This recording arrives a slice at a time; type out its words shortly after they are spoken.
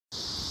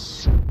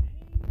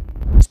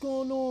What's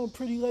going on,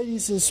 pretty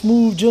ladies and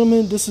smooth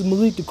gentlemen? This is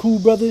Malik, the Cool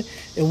Brother,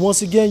 and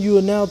once again, you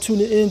are now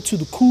tuning in to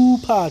the Cool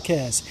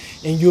Podcast,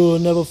 and you'll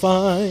never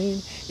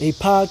find a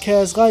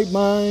podcast like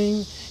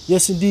mine.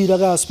 Yes, indeed, I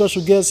got a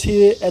special guest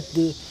here at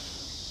the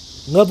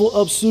Level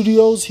Up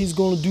Studios. He's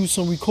going to do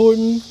some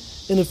recording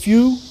in a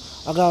few.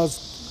 I got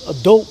a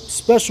dope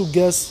special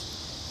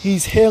guest.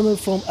 He's hailing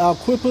from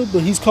Alquipa,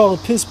 but he's calling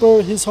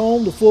Pittsburgh his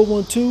home, the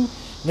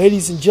 412.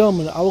 Ladies and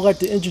gentlemen, I would like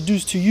to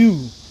introduce to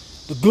you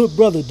the good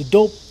brother, the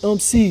dope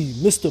MC,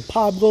 Mr.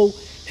 Pablo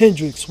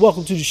Hendrixx.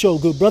 Welcome to the show,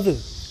 good brother.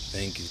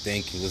 Thank you.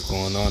 What's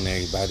going on,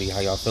 everybody?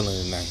 How y'all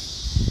feeling tonight?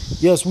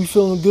 Yes, we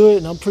feeling good,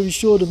 and I'm pretty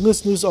sure the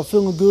listeners are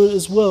feeling good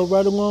as well,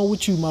 right along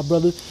with you, my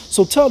brother.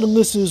 So tell the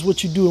listeners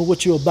what you do and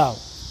what you're about.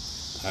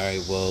 All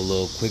right, well, a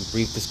little quick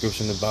brief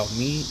description about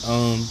me.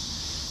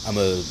 I'm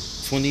a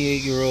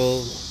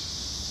 28-year-old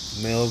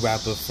male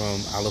rapper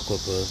from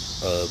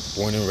Aliquippa,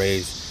 born and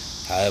raised.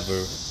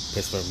 However,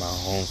 Pittsburgh my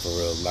home for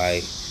real.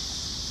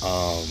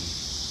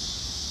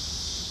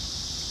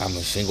 I'm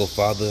a single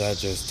father. I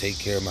just take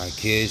care of my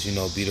kids,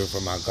 be there for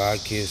my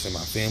god kids and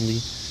my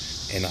family.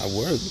 And I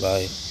work,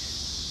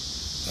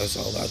 that's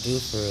all I do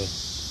for real.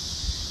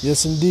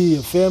 Yes, indeed.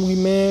 A family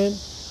man,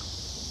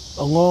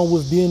 along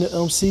with being an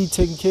MC,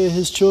 taking care of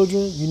his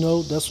children,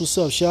 that's what's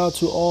up. Shout out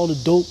to all the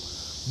dope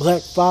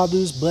black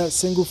fathers, black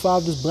single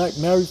fathers, black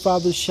married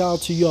fathers. Shout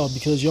out to y'all,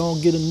 because y'all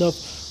don't get enough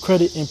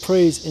credit and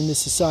praise in this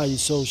society.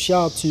 So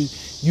shout out to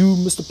you,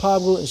 Mr.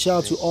 Pablo, and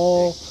shout out to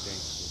all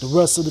the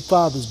rest of the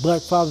fathers,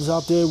 black fathers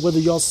out there, whether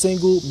y'all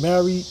single,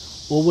 married,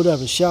 or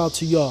whatever. Shout out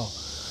to y'all.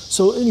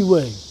 So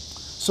anyway,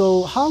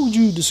 how would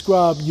you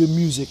describe your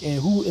music,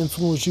 and who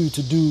influenced you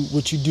to do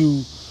what you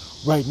do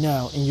right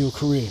now in your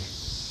career?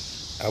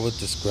 I would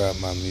describe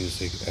my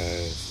music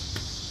as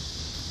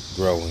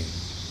growing.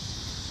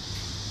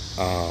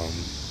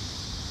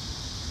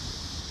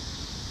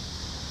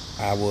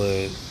 I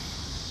would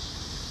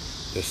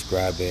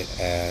describe it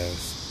as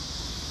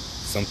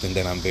something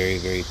that I'm very,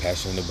 very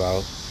passionate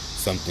about,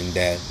 something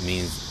that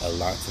means a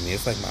lot to me.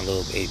 It's like my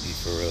little baby,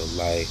 for real.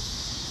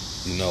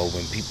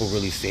 When people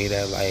really say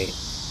that,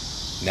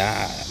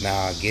 now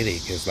I get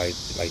it, because like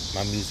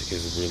my music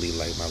is really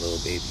like my little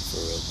baby, for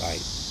real.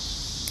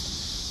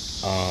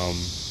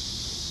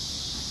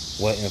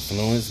 What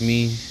influenced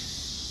me?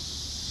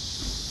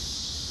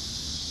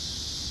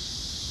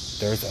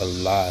 There's a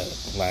lot.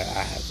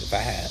 If I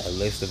had a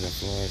list of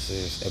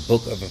influencers, a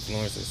book of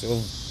influencers,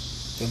 it'll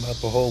fill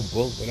up a whole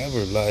book,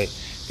 whatever.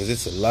 Because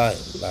it's a lot.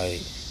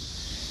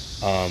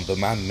 But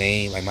my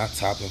main, my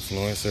top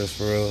influencers,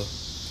 for real.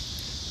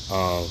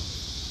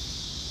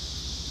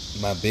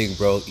 My big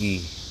bro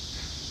E.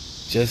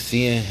 Just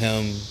seeing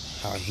him,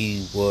 how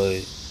he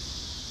would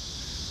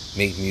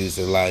make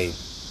music.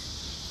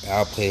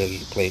 I'll play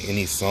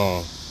any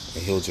song,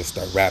 and he'll just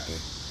start rapping,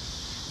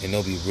 and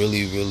it'll be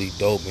really, really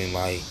dope. And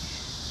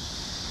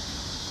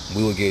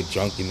we would get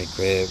drunk in the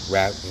crib,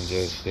 rap, and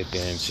just sit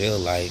there and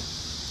chill.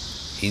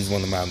 He's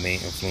one of my main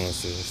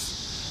influencers.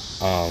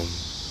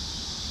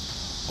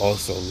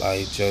 Also,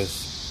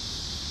 just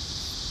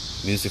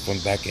music from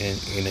back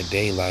in the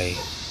day.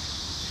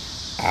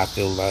 I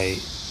feel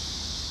like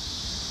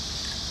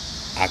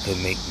I could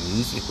make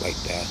music like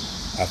that.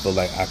 I feel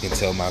like I can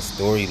tell my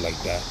story like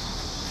that.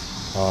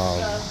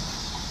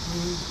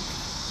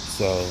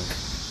 So,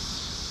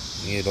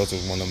 yeah, those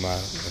are one of my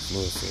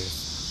influences.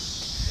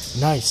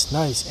 Nice.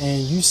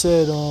 And you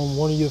said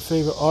one of your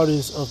favorite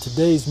artists of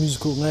today's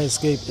musical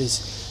landscape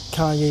is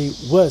Kanye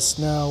West.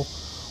 Now,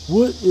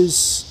 what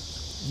is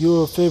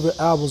your favorite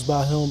albums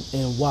by him,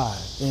 and why?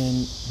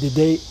 And did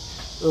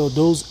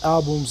those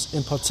albums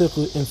in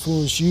particular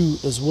influence you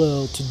as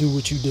well to do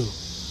what you do?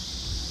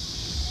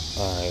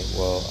 Alright,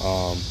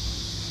 well,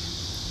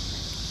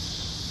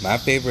 my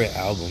favorite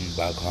album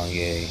by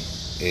Kanye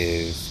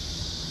is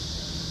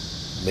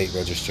Late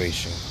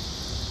Registration.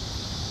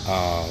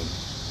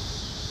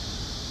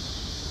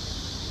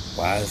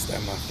 Why is that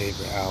my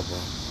favorite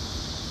album?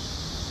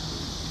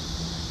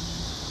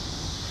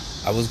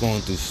 I was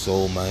going through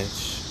so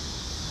much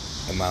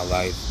in my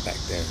life back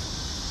then.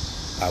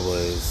 I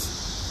was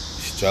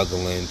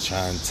struggling,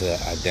 trying to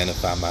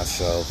identify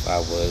myself. I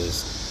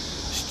was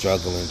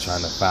struggling,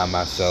 trying to find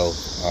myself.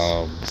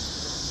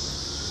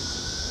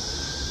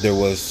 There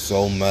was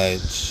so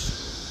much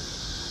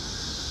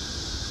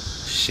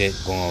shit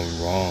going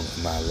wrong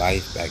in my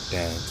life back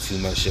then. Too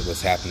much shit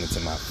was happening to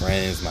my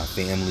friends, my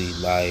family,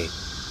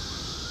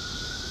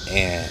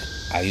 and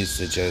I used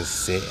to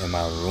just sit in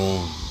my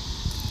room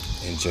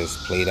and just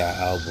play that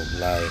album,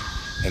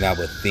 and I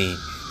would think,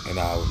 and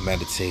I would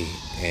meditate,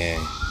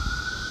 and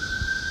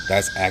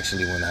that's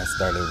actually when I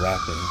started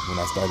rapping, when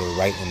I started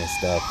writing and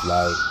stuff,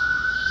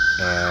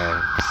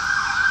 and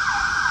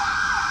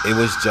it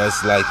was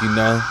just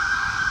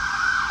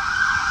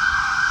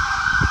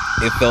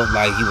it felt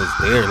like he was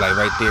there,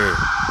 right there.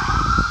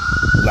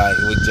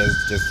 It would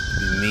just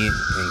be me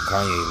and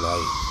Kanye,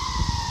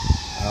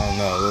 I don't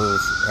know,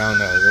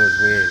 it was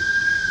weird.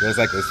 It was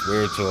like a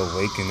spiritual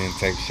awakening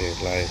type shit,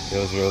 it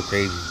was real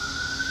crazy.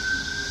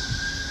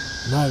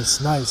 Nice,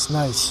 nice,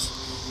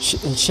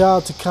 nice. And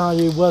shout out to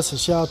Kanye West and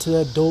shout out to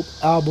that dope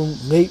album,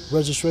 Late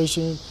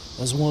Registration.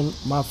 That's one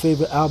of my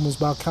favorite albums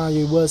by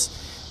Kanye West.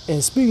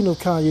 And speaking of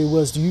Kanye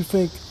West, do you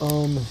think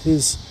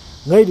his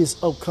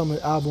latest upcoming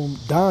album,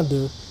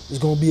 Donda, is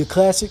going to be a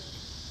classic?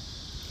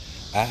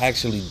 I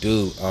actually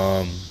do.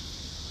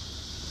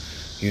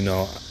 You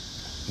know,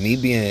 me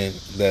being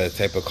the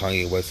type of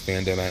Kanye West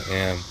fan that I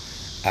am,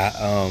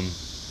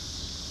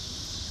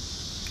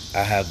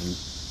 I have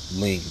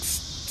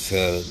links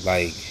to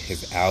like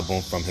his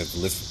album from his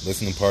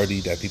listening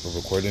party that people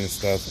recorded and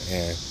stuff,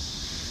 and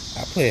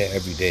I play it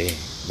every day.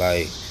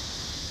 Like,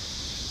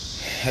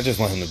 I just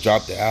want him to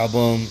drop the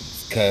album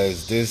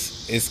because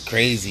this is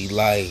crazy.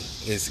 Like,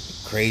 it's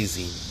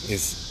crazy.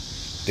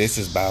 This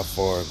is by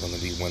far going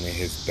to be one of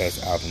his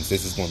best albums.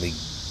 This is going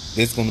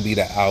to be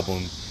the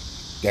album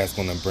that's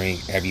going to bring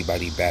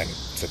everybody back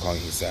to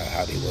Kanye's side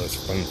how they was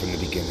from the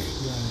beginning.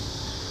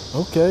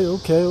 Okay.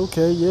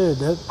 Yeah,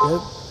 that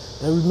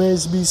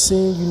remains to be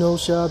seen. You know,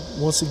 shout out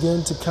once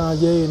again to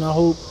Kanye, and I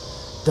hope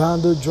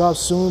Donda drops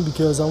soon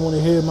because I want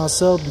to hear it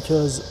myself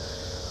because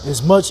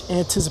there's much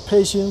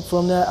anticipation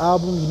from that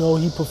album. You know,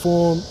 he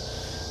performed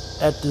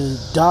at the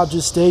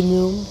Dodger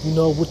Stadium, you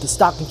know, with the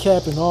stocking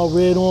cap and all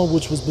red on,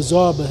 which was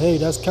bizarre, but hey,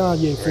 that's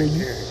Kanye for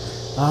you.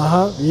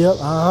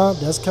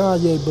 That's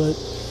Kanye, but,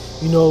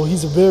 you know,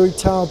 he's a very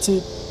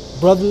talented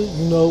brother,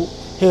 you know,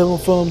 hailing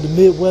from the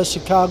Midwest,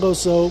 Chicago,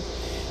 so,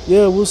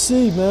 yeah, we'll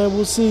see, man.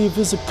 We'll see if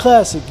it's a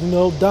classic, you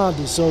know,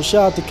 Donda, so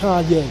shout out to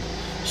Kanye.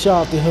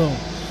 Shout out to him.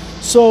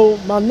 So,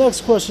 my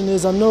next question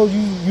is, I know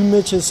you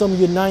mentioned some of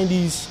your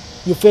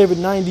favorite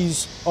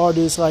 90s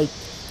artists like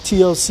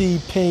TLC,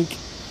 Pink,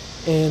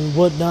 and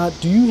whatnot.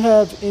 Do you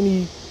have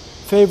any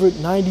favorite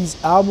 90s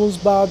albums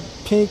by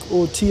Pink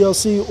or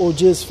TLC, or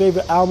just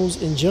favorite albums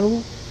in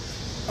general?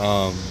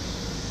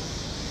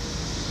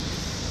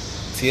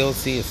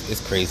 TLC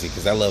is crazy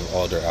because I love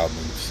all their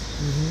albums.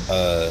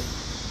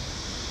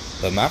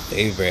 But my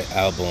favorite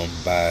album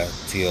by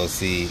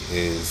TLC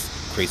is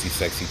Crazy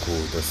Sexy Cool,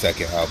 their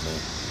second album.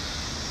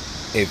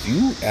 If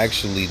you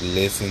actually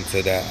listen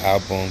to that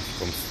album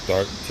from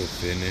start to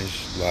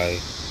finish,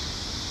 like,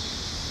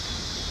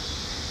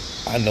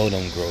 I know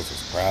them girls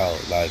was proud,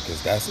 like,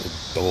 cause that's a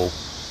dope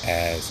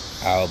ass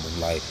album,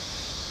 like,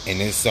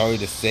 and it's sorry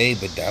to say,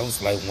 but that was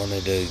like one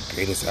of the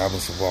greatest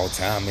albums of all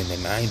time in the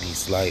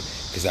 90s, like,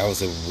 cause that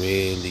was a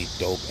really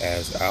dope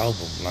ass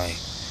album, like,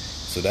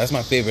 so that's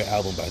my favorite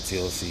album by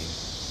TLC.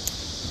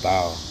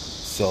 Wow.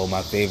 So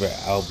my favorite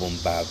album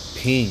by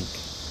Pink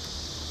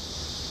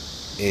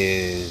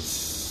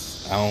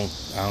is, I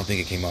don't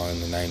think it came out in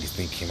the 90s, I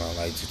think it came out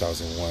like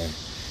 2001.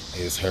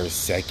 It's her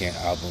second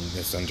album,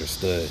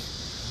 Misunderstood.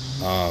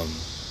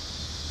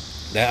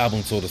 That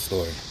album told a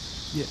story.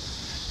 Yeah.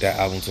 That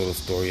album told a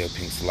story of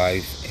Pink's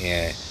life,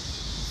 and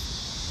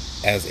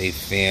as a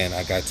fan,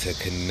 I got to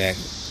connect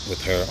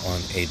with her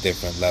on a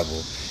different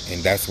level,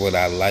 and that's what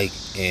I like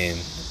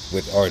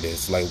with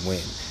artists, like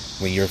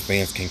when your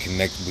fans can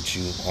connect with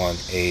you on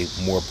a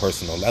more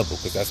personal level,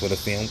 because that's what a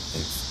fan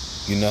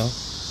is, you know.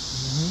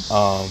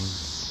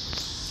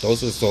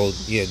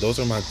 Those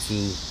are my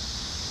two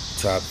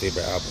top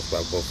favorite albums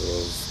by both of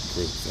those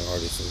groups and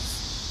artists.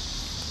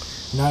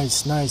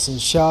 Nice.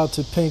 And shout out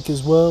to Pink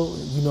as well.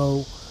 You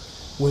know,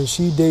 when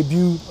she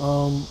debuted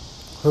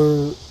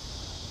her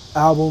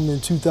album in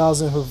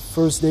 2000, her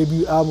first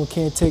debut album,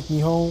 Can't Take Me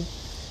Home,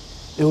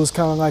 it was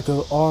kind of like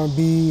a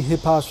R&B,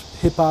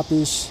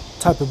 hip-hop-ish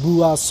type of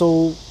blue-eyed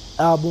soul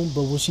album.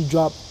 But when she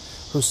dropped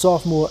her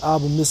sophomore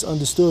album,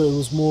 Misunderstood, it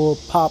was more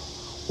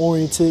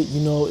pop-oriented.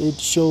 You know, it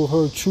showed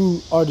her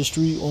true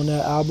artistry on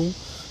that album.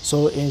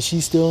 So, and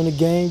she's still in the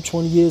game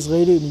 20 years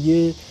later in the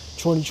year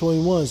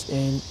 2021.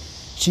 And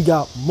she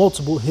got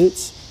multiple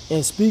hits.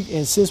 And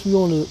since we're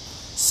on the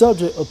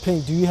subject of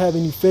Pink, do you have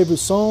any favorite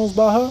songs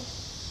by her?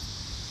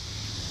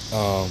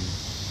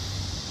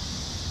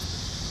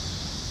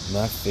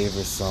 My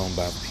favorite song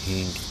by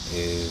Pink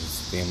is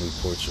Family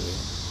Portrait.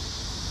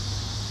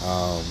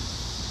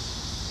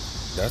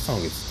 That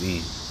song is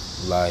deep.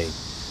 Like,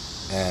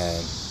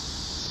 and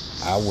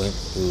I went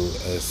through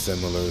a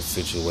similar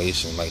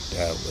situation like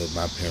that with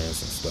my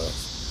parents and stuff.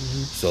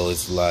 So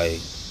it's like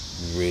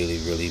really,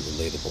 really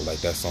relatable.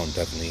 Like, that song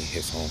definitely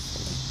hits home for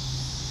me.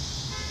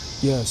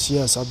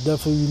 Yes, I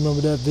definitely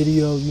remember that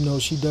video. You know,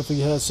 she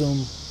definitely had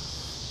some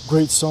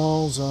great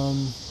songs.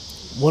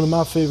 One of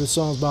my favorite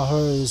songs by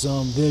her is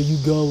There You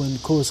Go, and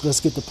of course Let's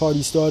Get the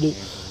Party Started.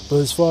 But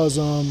as far as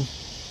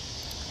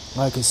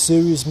like a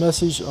serious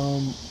message,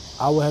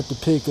 I would have to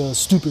pick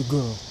Stupid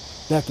Girl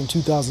back in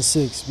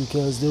 2006,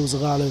 because there was a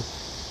lot of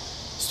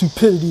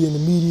stupidity in the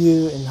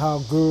media and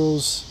how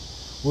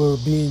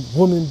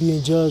women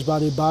being judged by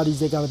their bodies.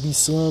 They gotta be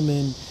slim,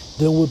 and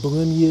dealing with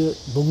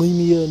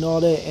bulimia and all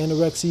that,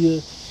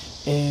 anorexia,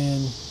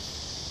 and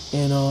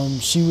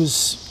she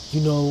was,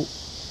 you know,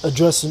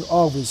 addressing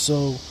all of it.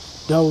 So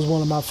that was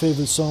one of my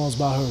favorite songs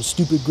by her,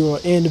 Stupid Girl,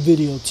 and the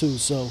video too.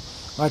 So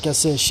like I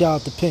said,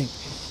 shout out to Pink.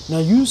 Now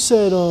you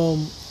said,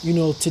 you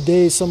know,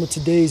 some of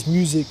today's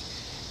music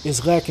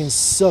is lacking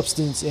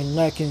substance and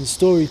lacking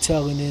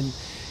storytelling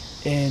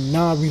and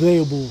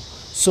non-relatable.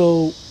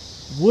 So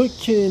what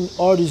can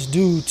artists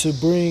do to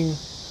bring,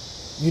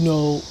 you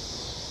know,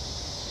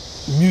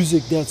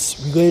 music that's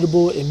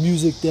relatable and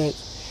music that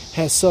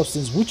has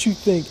substance? What you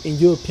think, in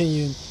your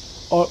opinion,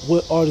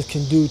 what artists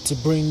can do to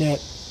bring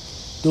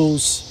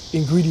those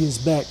ingredients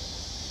back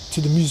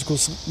to the musical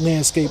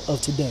landscape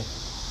of today?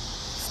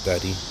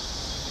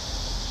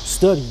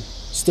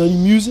 Study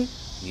music?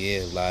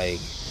 Yeah, like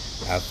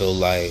I feel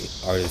like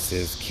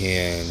artists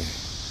can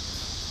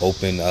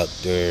open up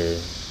their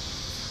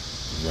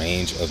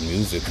range of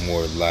music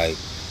more. Like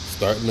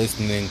start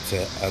listening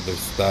to other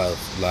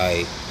stuff.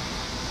 Like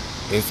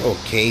it's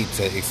okay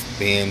to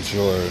expand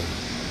your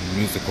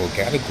musical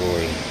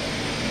category.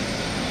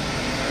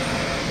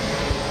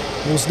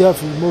 Most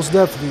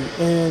definitely.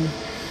 And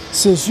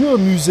since you're a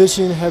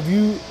musician, have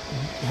you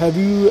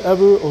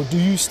ever, or do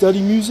you study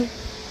music?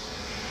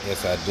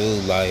 Yes, I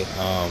do. Like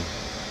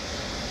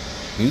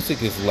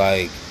music is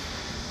like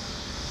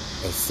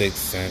a sixth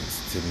sense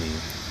to me.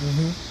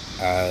 Mm-hmm.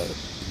 I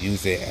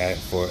use it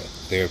for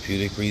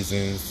therapeutic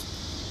reasons.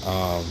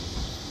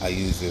 I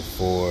use it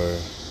for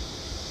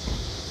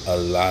a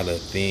lot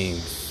of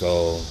things.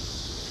 So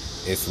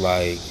it's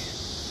like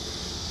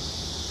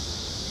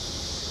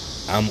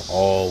I'm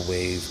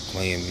always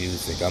playing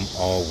music. I'm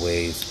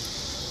always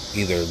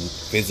either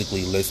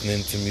physically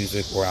listening to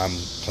music or I'm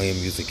playing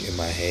music in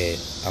my head.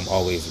 I'm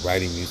always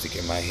writing music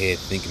in my head,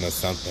 thinking of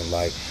something.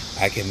 Like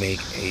I can make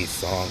a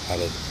song out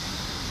of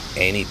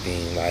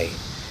anything. Like,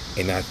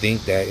 and I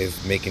think that is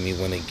making me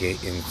want to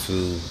get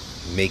into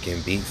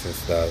making beats and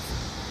stuff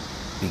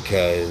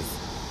because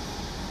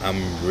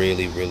I'm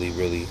really, really,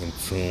 really in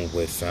tune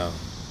with sound.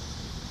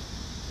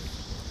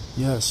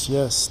 Yes.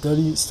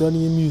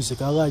 Studying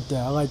music. I like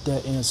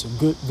that answer.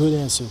 Good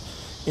answer.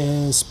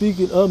 And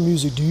speaking of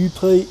music, do you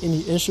play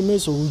any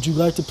instruments, or would you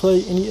like to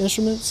play any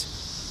instruments?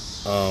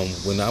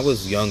 When I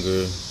was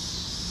younger,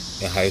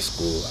 in high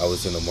school, I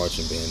was in a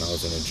marching band. I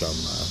was in a drum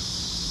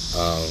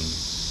line.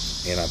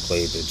 And I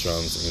played the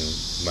drums in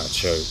my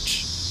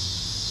church.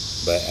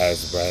 But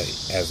as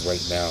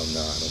right now,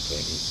 no, I don't play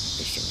any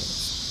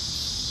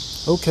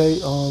instruments. Okay.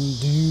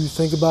 Do you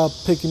think about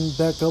picking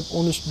back up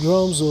on the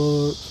drums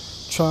or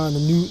trying a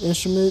new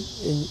instrument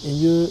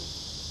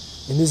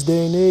in this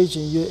day and age,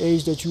 in your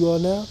age that you are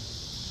now?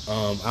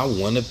 I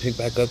want to pick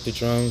back up the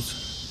drums,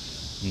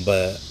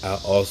 but I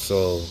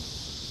also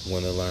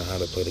want to learn how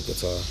to play the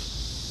guitar.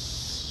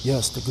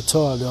 Yes, the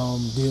guitar, the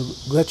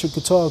electric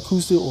guitar,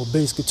 acoustic, or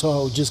bass guitar,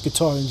 or just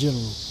guitar in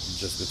general?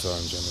 Just guitar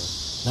in general.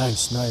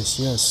 Nice,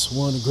 yes.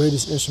 One of the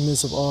greatest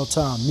instruments of all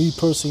time. Me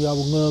personally, I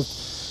would love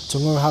to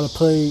learn how to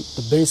play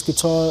the bass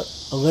guitar,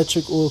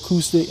 electric or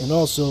acoustic, and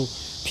also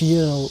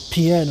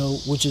piano,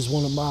 which is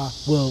one of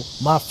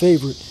my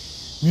favorite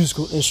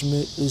musical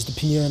instrument is the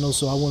piano,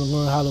 so I want to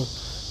learn how to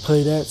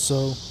play that.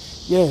 So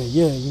yeah,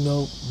 you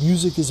know,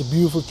 music is a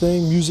beautiful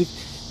thing. Music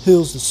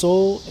heals the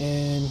soul,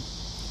 and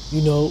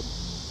you know,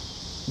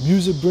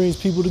 music brings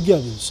people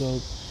together.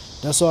 So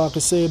that's all I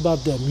can say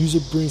about that.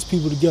 Music brings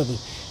people together.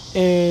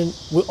 And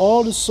with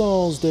all the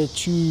songs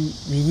that you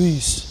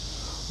release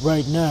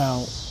right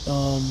now,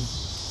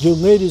 your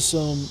latest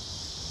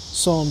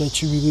song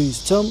that you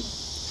released,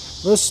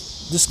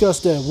 let's discuss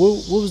that.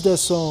 What was that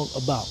song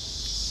about?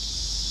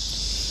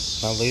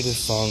 My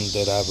latest song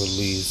that I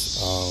released,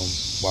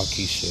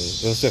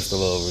 Waukesha, it was just a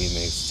little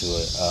remix to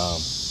it.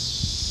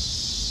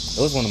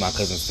 It was one of my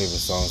cousin's favorite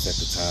songs at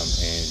the time,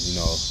 and you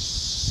know,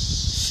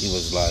 she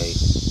was like,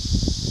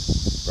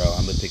 "Bro,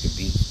 I'm gonna pick a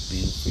beat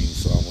for you,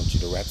 so I want you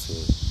to rap to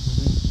it."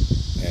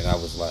 Mm-hmm. And I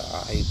was like,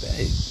 "I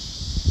bet."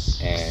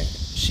 And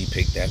she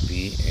picked that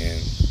beat, and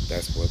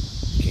that's what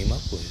we came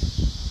up with.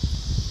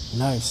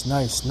 Nice.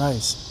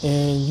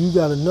 And you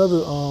got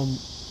another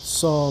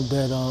song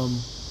that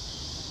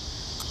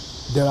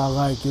I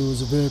like. It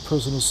was a very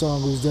personal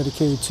song. It was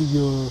dedicated to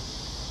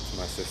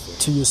my sister.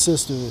 To your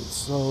sister.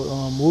 So,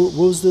 what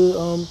was the?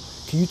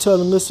 Can you tell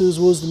the listeners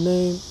what was the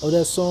name of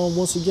that song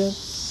once again?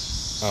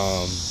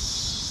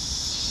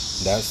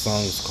 That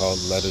song is called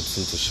 "Letter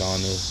to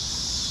Tashana."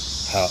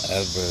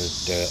 However,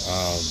 the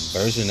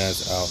version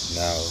that's out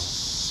now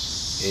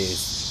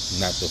is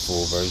not the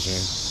full version.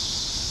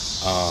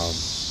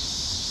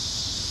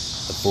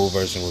 The full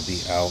version will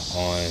be out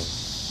on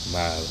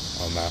my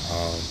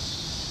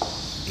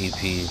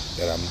EP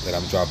that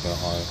I'm dropping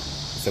on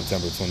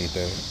September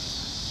 23rd.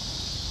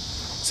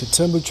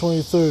 September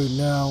 23rd.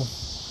 Now,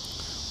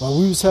 while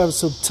we was having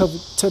some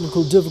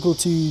technical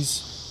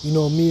difficulties, you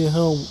know, me and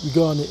him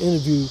regarding the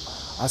interview,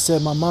 I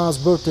said my mom's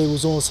birthday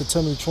was on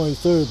September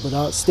 23rd, but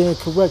I stand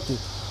corrected.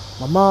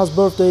 My mom's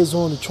birthday is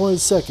on the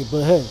 22nd,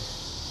 but hey,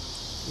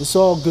 it's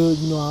all good.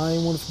 You know, I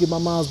ain't want to forget my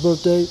mom's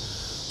birthday.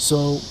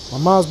 So my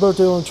mom's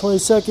birthday on the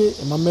 22nd,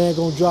 and my man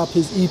gonna drop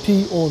his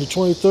EP on the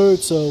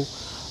 23rd. So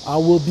I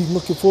will be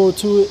looking forward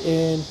to it.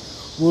 And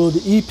will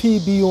the EP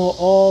be on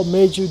all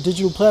major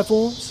digital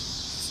platforms?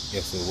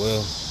 Yes, it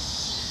will.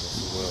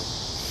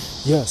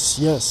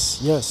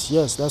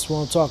 Yes. That's what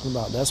I'm talking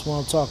about.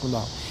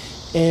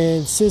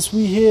 And since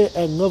we here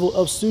at Level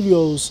Up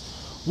Studios,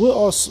 what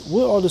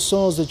are the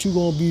songs that you're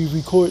gonna be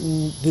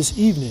recording this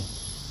evening?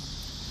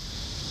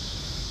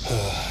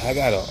 I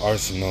got an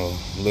arsenal,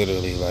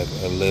 literally like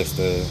a list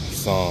of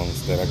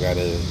songs that I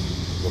gotta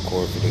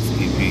record for this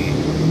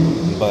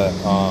EP. But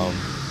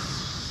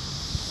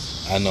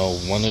I know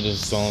one of the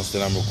songs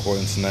that I'm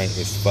recording tonight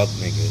is "Fuck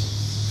Nigga."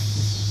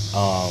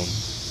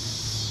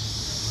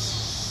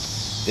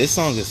 This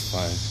song is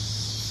fun.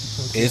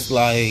 Okay. It's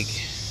like,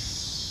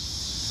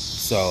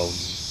 so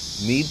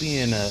me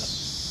being a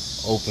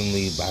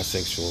openly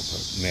bisexual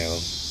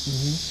male,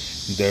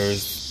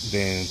 there's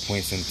been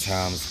points in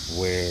times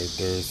where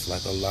there's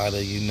like a lot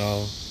of,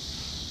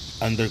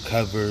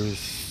 undercovers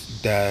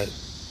that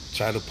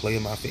try to play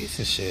in my face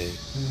and shit.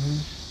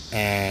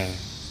 And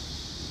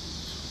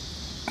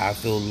I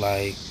feel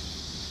like,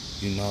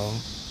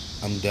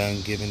 I'm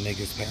done giving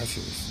niggas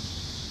passes.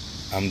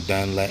 I'm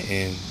done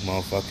letting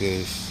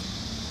motherfuckers,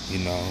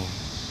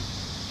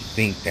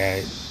 think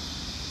that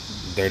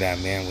they're that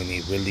man when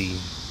they really,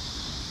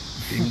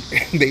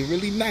 they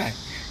really not,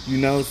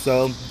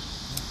 so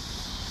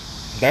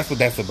that's what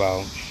that's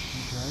about.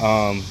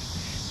 Okay.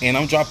 And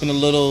I'm dropping a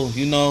little,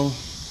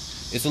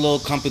 it's a little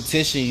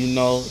competition,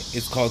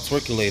 it's called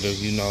Twerkulator,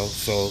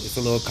 so it's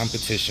a little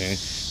competition.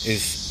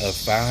 It's a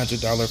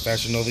 $500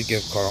 Fashion Nova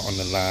gift card on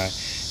the line,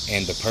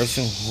 and the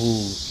person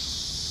who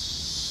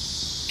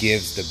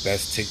gives the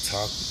best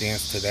TikTok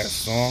dance to that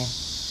song,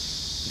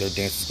 their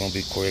dance is going to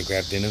be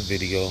choreographed in a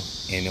video,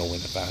 and they'll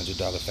win a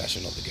 $500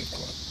 Fashion Nova gift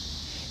card.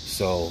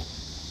 So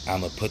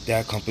I'm going to put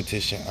that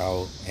competition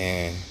out,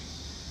 and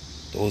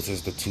those are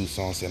the two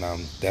songs that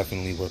I'm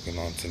definitely working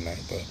on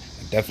tonight. But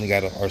I definitely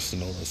got an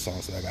arsenal of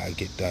songs that I got to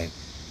get done.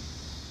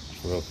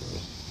 For real, for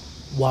real.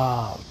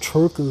 Wow,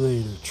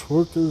 Twerkulator.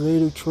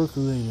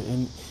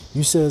 And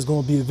you said it's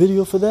going to be a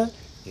video for that?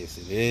 Yes,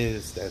 it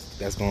is.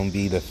 That's going to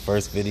be the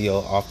first video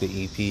off the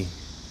EP.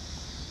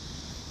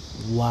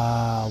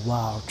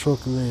 Wow,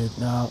 Twerkulator.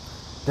 Now,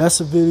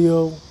 that's a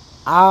video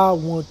I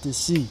want to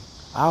see.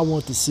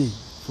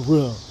 For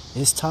real.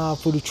 It's time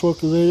for the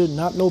Twerkulator.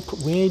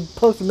 We ain't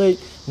percolate.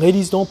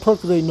 Ladies, don't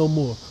percolate no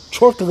more.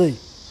 Twerkulate.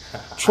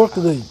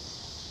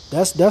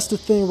 That's the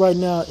thing right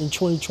now in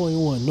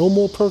 2021. No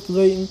more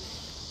percolating.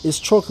 It's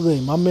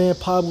twerkulating. My man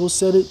Pablo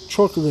said it.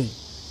 Twerkulate.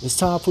 It's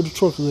time for the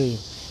Twerkulator.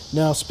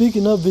 Now,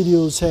 speaking of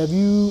videos, have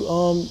you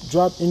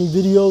dropped any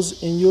videos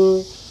in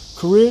your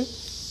career?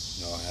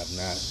 No, I have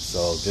not.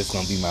 So this is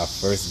gonna be my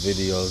first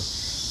video.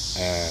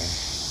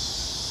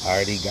 I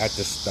already got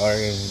the star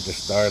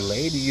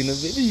lady in the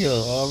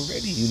video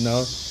already.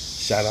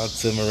 Shout out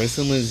to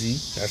Marissa Lindsay.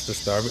 That's the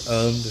star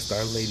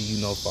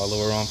lady. Follow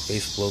her on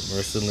Facebook,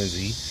 Marissa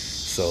Lindsay.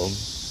 So,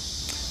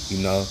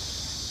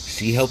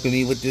 she helping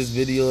me with this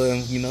video,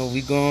 and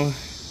we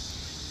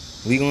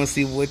gonna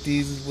see what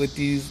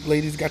these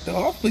ladies got to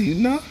offer.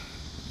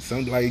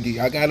 Something like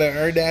I gotta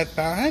earn that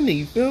 500.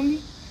 You feel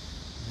me?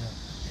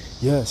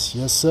 Yes,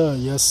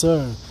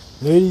 sir.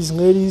 Ladies,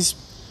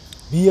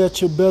 be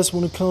at your best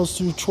when it comes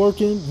to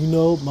twerking.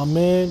 My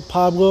man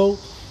Pablo,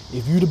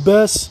 if you the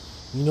best,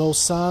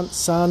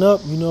 sign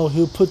up.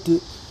 He'll put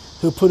it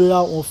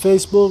out on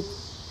Facebook,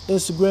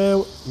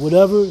 Instagram,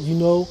 whatever.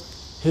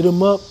 Hit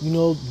him up.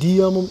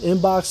 DM him,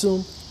 inbox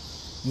him.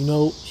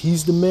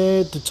 He's the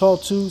man to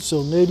talk to.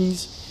 So,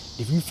 ladies,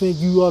 if you think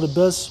you are the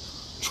best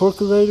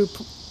twerkulator,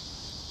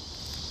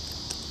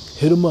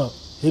 hit him up.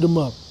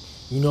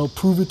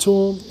 Prove it to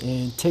him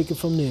and take it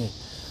from there.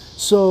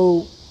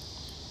 So,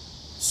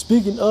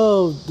 speaking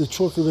of the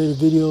Twerkulator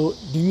video,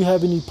 do you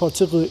have any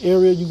particular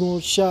area you're going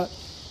to shot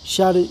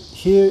it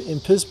here in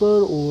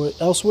Pittsburgh or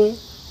elsewhere?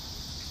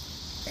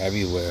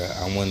 Everywhere.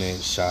 I want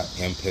it shot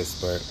in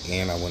Pittsburgh,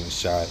 and I want it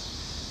shot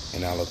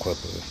in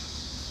Aliquippa.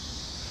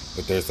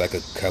 But there's like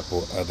a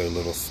couple other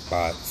little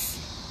spots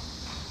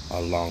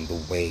along the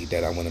way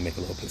that I want to make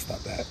a little pit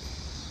stop at.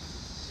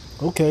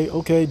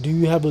 Okay. Do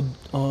you have a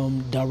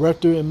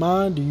director in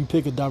mind? Do you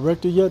pick a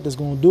director yet that's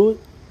going to do it?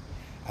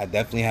 I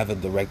definitely have a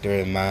director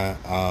in mind.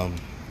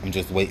 I'm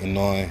just waiting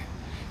on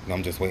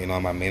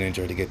my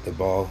manager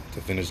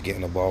to finish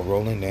getting the ball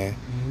rolling. And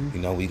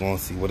we gonna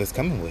see what it's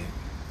coming with.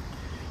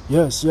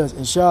 Yes.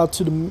 And shout out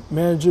to the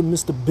manager,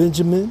 Mr.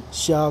 Benjamin.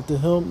 Shout out to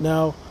him.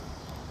 Now,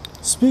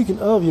 speaking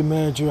of your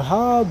manager,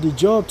 how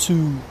did y'all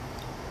two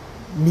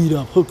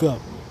hook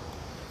up?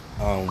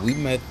 We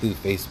met through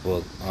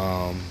Facebook.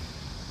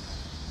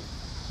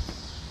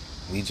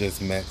 We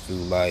just met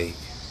through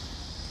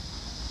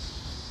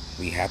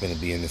we happened to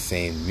be in the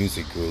same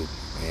music group,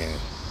 and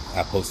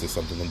I posted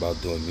something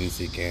about doing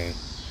music, and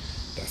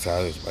that's how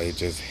it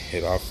just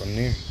hit off from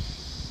there.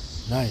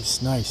 Nice.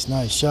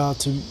 Shout out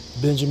to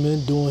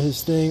Benjamin doing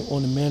his thing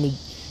on the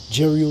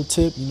managerial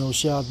tip.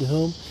 Shout out to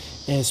him.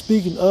 And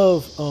speaking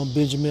of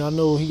Benjamin, I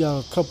know he got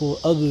a couple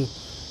of other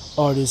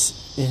artists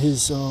in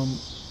his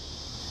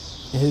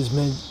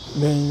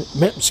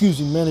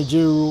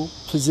managerial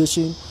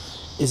position.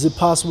 Is it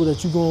possible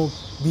that you're going to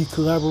be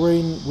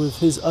collaborating with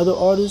his other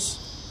artists?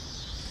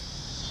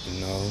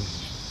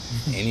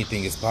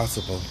 Anything is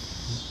possible.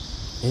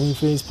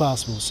 Anything is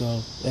possible.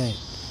 So, hey,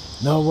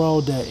 Nothing wrong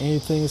with that.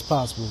 Anything is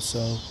possible.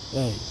 So,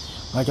 hey,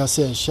 like I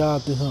said,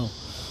 shout out to him.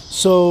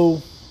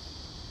 So,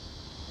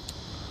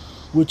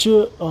 with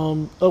your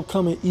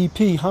upcoming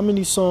EP, how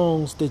many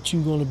songs that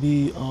you gonna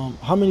be?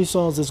 How many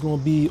songs that's gonna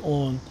be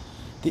on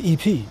the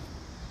EP?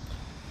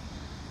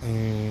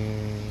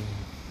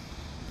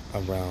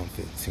 Around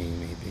 15,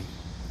 maybe.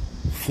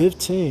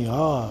 15.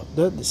 Ah,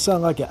 that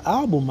sound like an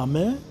album, my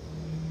man.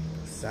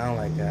 Sound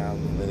like the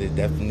album, but it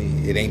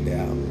ain't the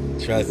album.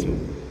 Trust me.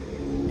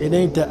 It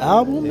ain't the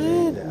album, man. It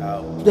ain't the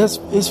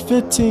album. It's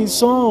 15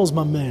 songs,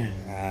 my man.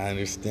 I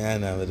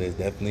understand that, but it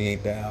definitely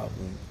ain't the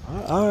album.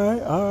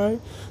 All right.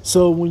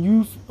 So when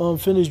you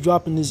finish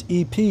dropping this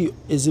EP,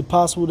 is it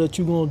possible that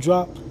you're gonna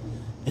drop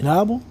an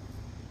album?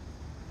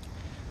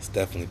 It's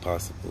definitely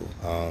possible.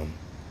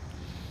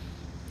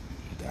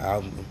 The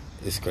album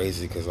is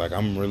crazy because like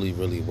I'm really,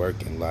 really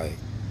working. Like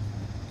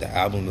the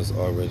album is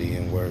already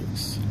in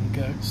works.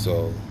 Okay.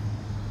 So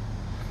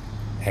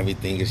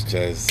everything is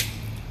just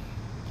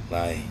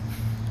like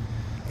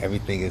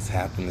everything is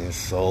happening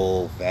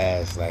so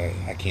fast. Like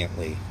I can't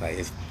wait. Like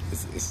it's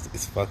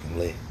fucking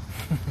lit.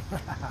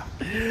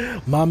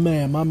 My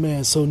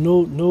man. So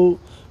no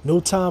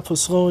time for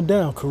slowing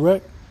down,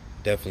 correct?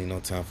 Definitely no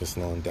time for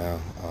slowing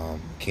down.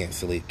 Can't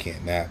sleep,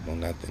 can't nap, no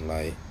nothing.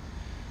 Like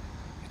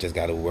just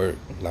gotta work.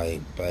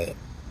 Like, but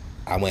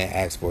I wouldn't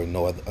ask for it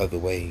no other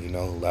way. You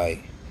know,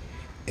 like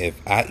if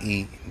I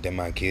eat, then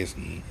my kids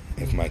eat.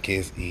 If my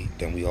kids eat,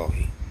 then we all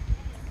eat.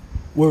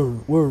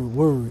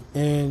 Word.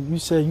 And you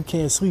said you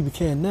can't sleep, you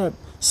can't nap.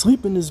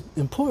 Sleeping is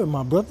important,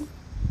 my brother.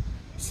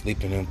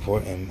 Sleeping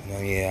important.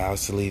 Yeah, I'll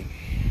sleep.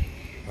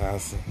 I'll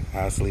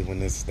sleep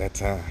when it's that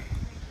time.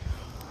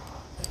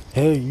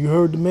 Hey, you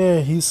heard the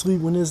man. He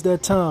sleep when it's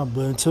that time.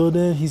 But until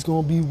then, he's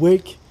gonna be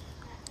awake.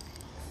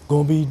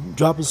 Gonna be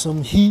dropping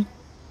some heat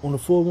on the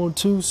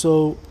 412.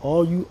 So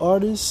all you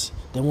artists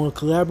that want to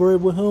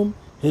collaborate with him,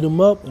 hit him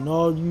up. And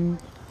all you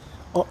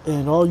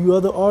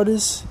other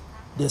artists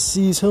that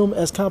sees him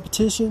as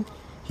competition,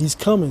 he's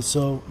coming.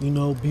 So be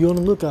on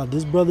the lookout.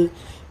 This brother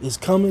is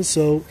coming.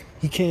 So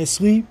he can't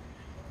sleep.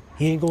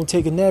 He ain't gonna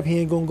take a nap. He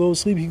ain't gonna go to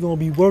sleep. He's gonna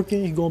be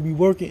working. He's gonna be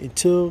working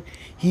until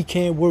he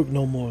can't work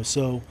no more.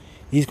 So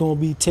he's gonna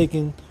be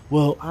taking.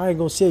 Well, I ain't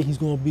gonna say he's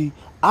gonna be.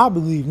 I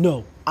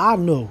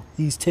know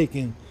he's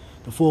taking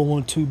the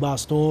 412 by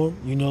storm.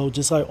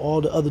 Just like all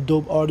the other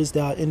dope artists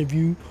that I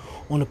interview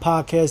on the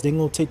podcast, they're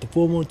gonna take the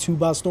 412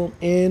 by storm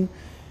and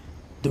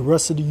the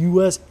rest of the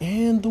U.S.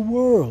 and the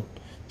world.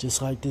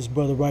 Just like this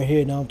brother right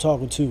here that I'm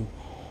talking to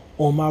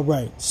on my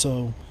right.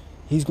 So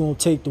he's gonna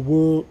take the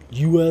world,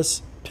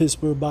 U.S.,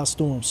 Pittsburgh by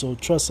storm. So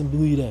trust and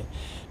believe that.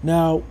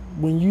 Now,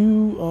 when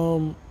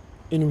you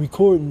in the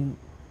recording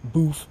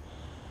booth,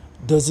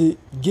 does it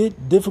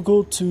get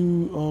difficult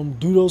to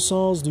do those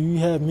songs? Do you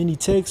have many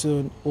takes,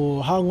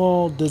 or how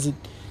long does it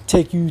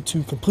take you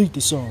to complete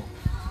the song?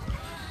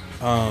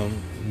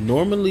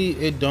 Normally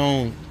it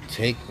don't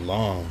take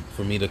long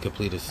for me to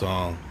complete a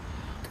song.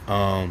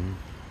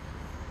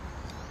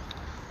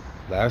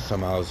 Last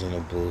time I was in a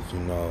booth,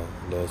 a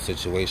little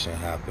situation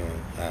happened.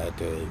 I had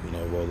to,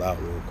 roll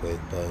out real quick,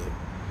 but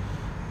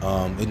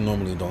it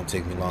normally don't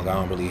take me long. I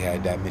don't really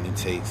have that many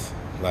takes,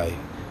 like,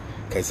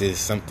 because it's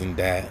something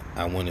that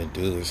I want to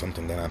do. It's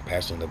something that I'm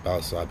passionate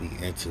about, so I be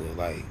into it.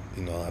 Like,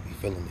 I be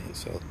feeling it.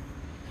 So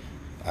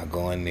I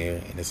go in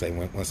there, and it's like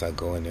once I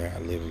go in there, I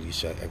literally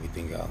shut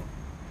everything out.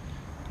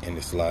 And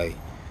it's like,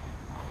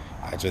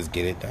 I just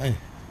get it done.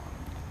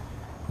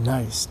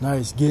 Nice.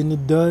 Getting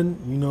it done,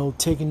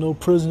 taking no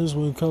prisoners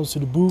when it comes to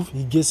the booth.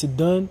 He gets it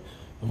done.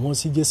 And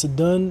once he gets it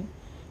done,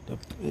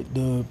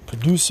 the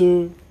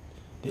producer,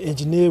 the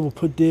engineer will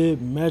put their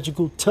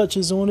magical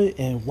touches on it,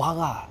 and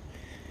voila.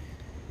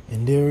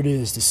 And there it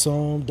is, the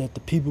song that the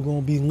people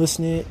going to be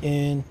listening,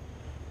 and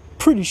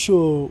pretty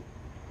sure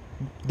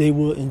they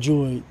will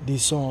enjoy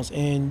these songs.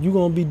 And you're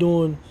going to be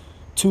doing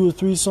 2 or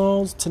 3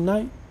 songs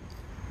tonight?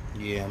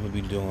 Yeah, I'm going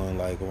to be doing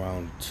like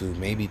around 2,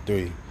 maybe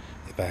 3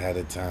 if I had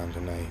the time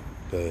tonight.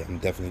 But I'm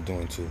definitely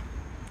doing 2.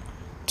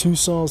 2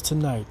 songs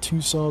tonight.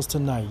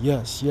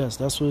 Yes,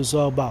 that's what it's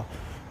all about.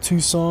 2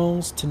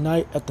 songs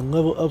tonight at the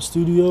Level Up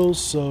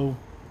Studios. So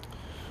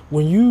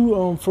when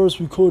you first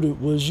recorded,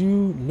 was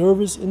you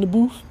nervous in the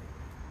booth?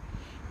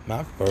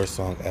 My first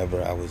song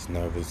ever, I was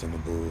nervous in the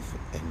booth.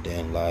 And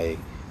then, like,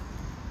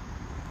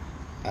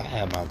 I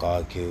had my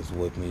god kids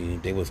with me.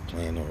 They was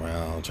playing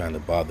around, trying to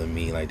bother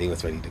me. Like, they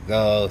was ready to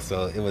go.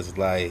 So it was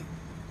like,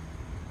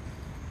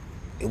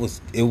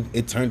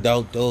 it turned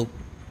out dope.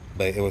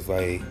 But it was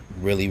like,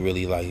 really,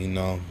 really, like,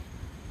 I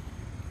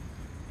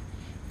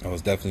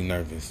was definitely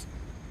nervous.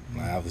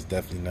 Like, I was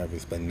definitely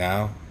nervous. But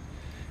now,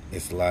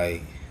 it's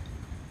like,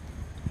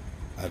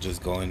 I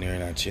just go in there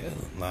and I chill.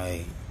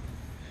 Like,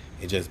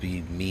 it just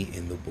be me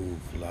in the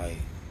booth. Like,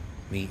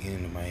 me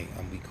in the mic.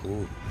 I'll be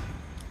cool.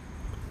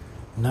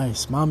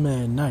 Nice, my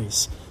man,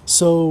 nice.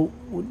 So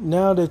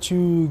now that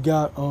you've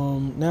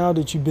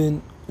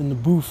been in the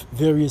booth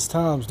various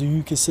times, do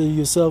you consider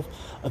yourself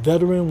a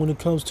veteran when it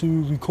comes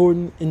to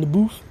recording in the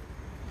booth?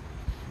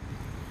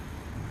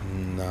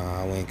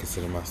 Nah, I wouldn't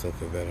consider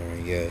myself a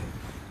veteran yet.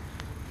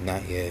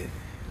 Not yet.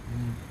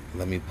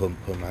 Let me put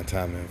my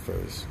time in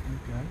first.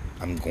 Okay.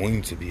 I'm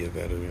going to be a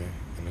veteran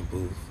in the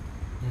booth,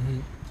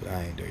 but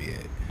I ain't there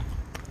yet.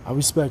 I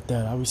respect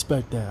that.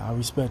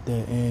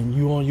 And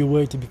you on your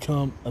way to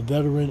become a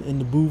veteran in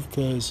the booth,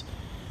 because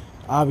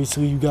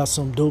obviously you got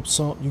some dope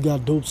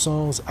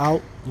songs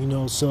out,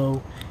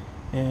 so,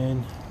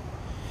 and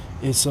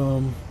it's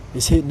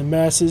hitting the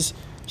masses.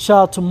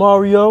 Shout out to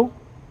Mario.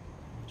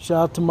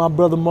 Shout out to my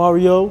brother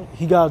Mario.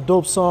 He got a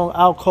dope song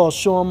out called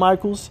Shawn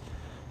Michaels.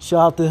 Shout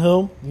out to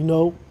him,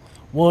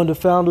 one of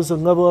the founders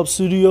of Level Up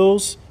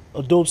Studios,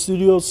 a dope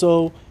studio.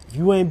 So if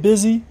you ain't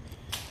busy,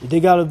 if they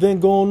got an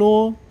event going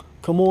on,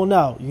 come on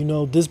out.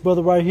 This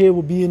brother right here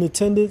will be in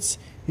attendance.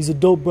 He's a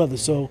dope brother,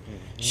 so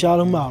shout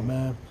him out,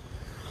 man.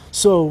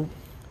 So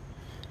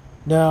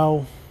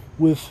now,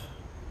 with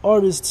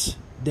artists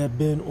that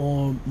been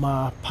on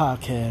my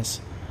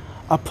podcast,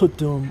 I put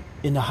them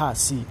in the hot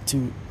seat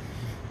to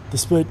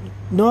split.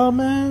 No,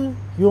 man,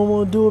 you don't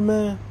want to do it,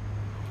 man.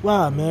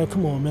 Why, man?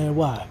 Come on, man.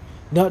 Why?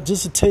 Not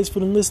just a taste for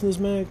the listeners,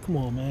 man. Come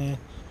on, man.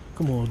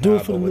 Come on, do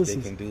it for the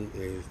listeners. What they can do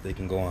is they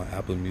can go on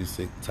Apple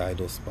Music,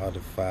 Tidal,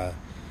 Spotify,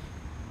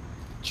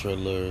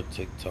 Triller,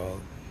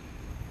 TikTok,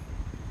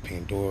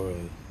 Pandora,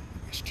 and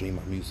stream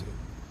my music.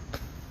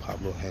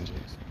 Pablo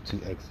Hendrixx,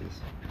 2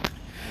 X's.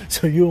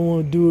 So you don't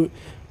want to do it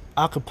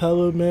a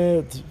cappella,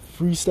 man,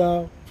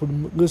 freestyle for the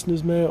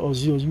listeners, man, or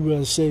you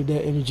rather save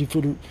that energy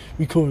for the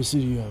recording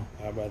studio?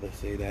 I'd rather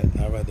say that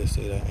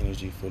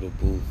energy for the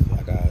booth.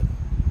 I got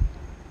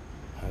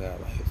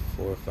like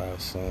 4 or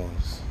 5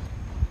 songs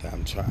that I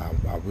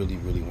really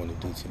want to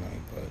do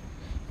tonight, but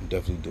I'm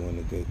definitely doing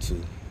it good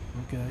too.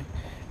 Okay.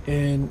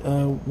 And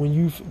when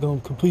you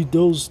gonna complete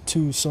those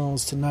 2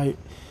 songs tonight,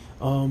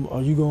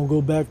 are you gonna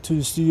go back to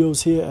the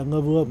studios here at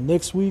Level Up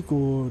next week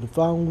or the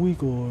following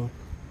week, or?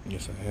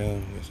 Yes, I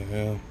am.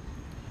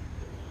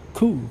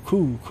 Cool.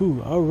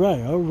 All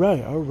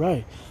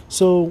right.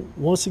 So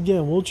once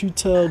again, won't you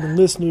tell the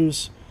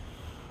listeners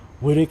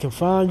where they can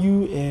find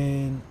you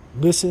and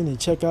listen and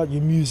check out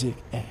your music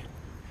at?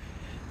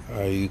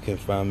 You can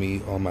find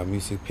me on my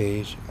music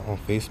page on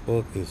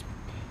Facebook. It's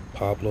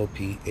Pablo,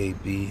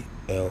 Pablo,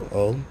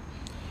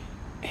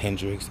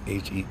 Hendrixx,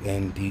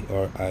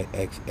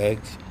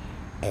 Hendrixx,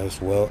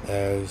 as well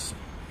as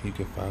you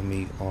can find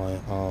me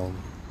on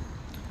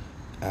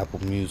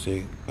Apple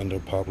Music under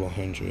Pablo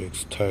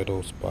Hendrixx,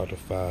 Tidal,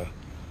 Spotify,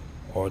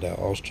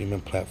 all streaming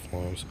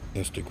platforms.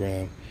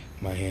 Instagram,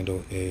 my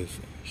handle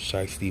is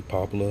Shiesty Ass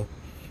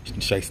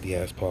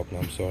Pablo,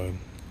 I'm sorry.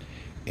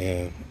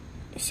 And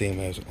same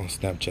as on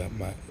Snapchat,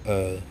 my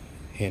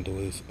handle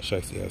is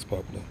Shiesty Ass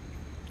Pablo.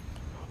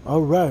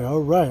 All right. I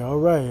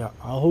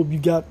hope you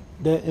got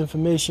that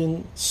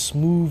information,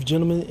 smooth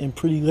gentlemen and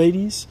pretty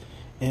ladies.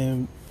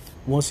 And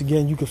once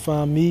again, you can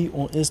find me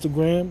on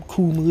Instagram,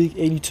 Cool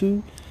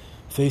Malik82,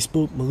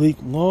 Facebook Malik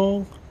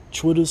Long,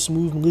 Twitter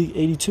Smooth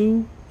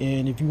Malik82.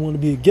 And if you want to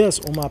be a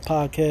guest on my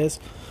podcast,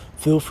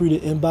 feel free to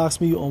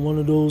inbox me on one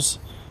of those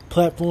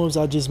platforms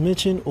I just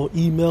mentioned, or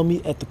email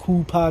me at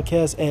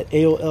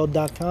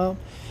thecoolpodcast@aol.com.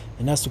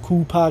 And that's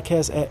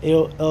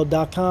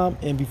thecoolpodcast@aol.com.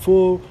 And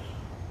before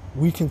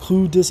we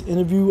conclude this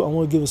interview, I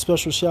want to give a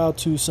special shout out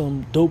to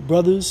some dope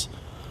brothers,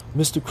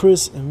 Mr.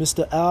 Chris and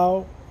Mr.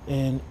 Al,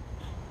 and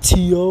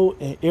T.O.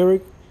 and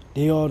Eric.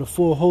 They are the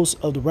 4 hosts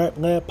of the Rap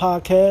Lab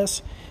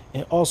podcast.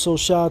 And also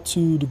shout out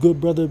to the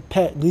good brother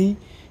Pat Lee.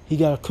 He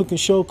got a cooking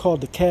show called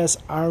the Cast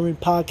Iron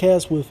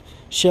Podcast with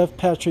Chef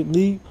Patrick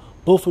Lee.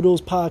 Both of those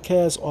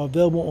podcasts are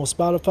available on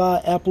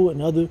Spotify, Apple, and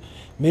other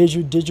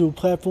major digital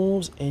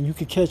platforms. And you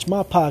can catch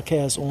my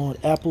podcast on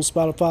Apple,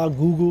 Spotify,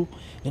 Google,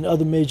 and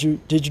other major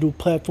digital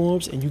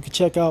platforms. And you can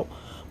check out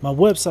my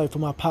website for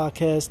my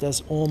podcast.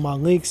 That's on my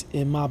links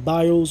in my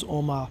bios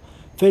on my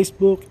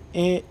Facebook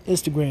and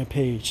Instagram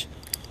page.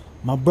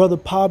 My brother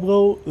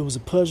Pablo, it was a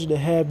pleasure to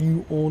have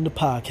you on the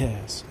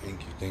podcast.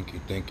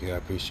 Thank you. I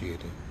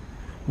appreciate it.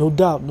 No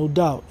doubt.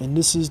 And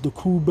this is the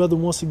Cool Brother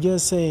once again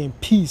saying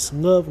peace,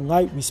 love,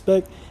 light,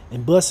 respect,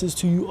 and blessings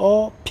to you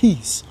all.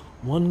 Peace.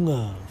 One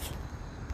love.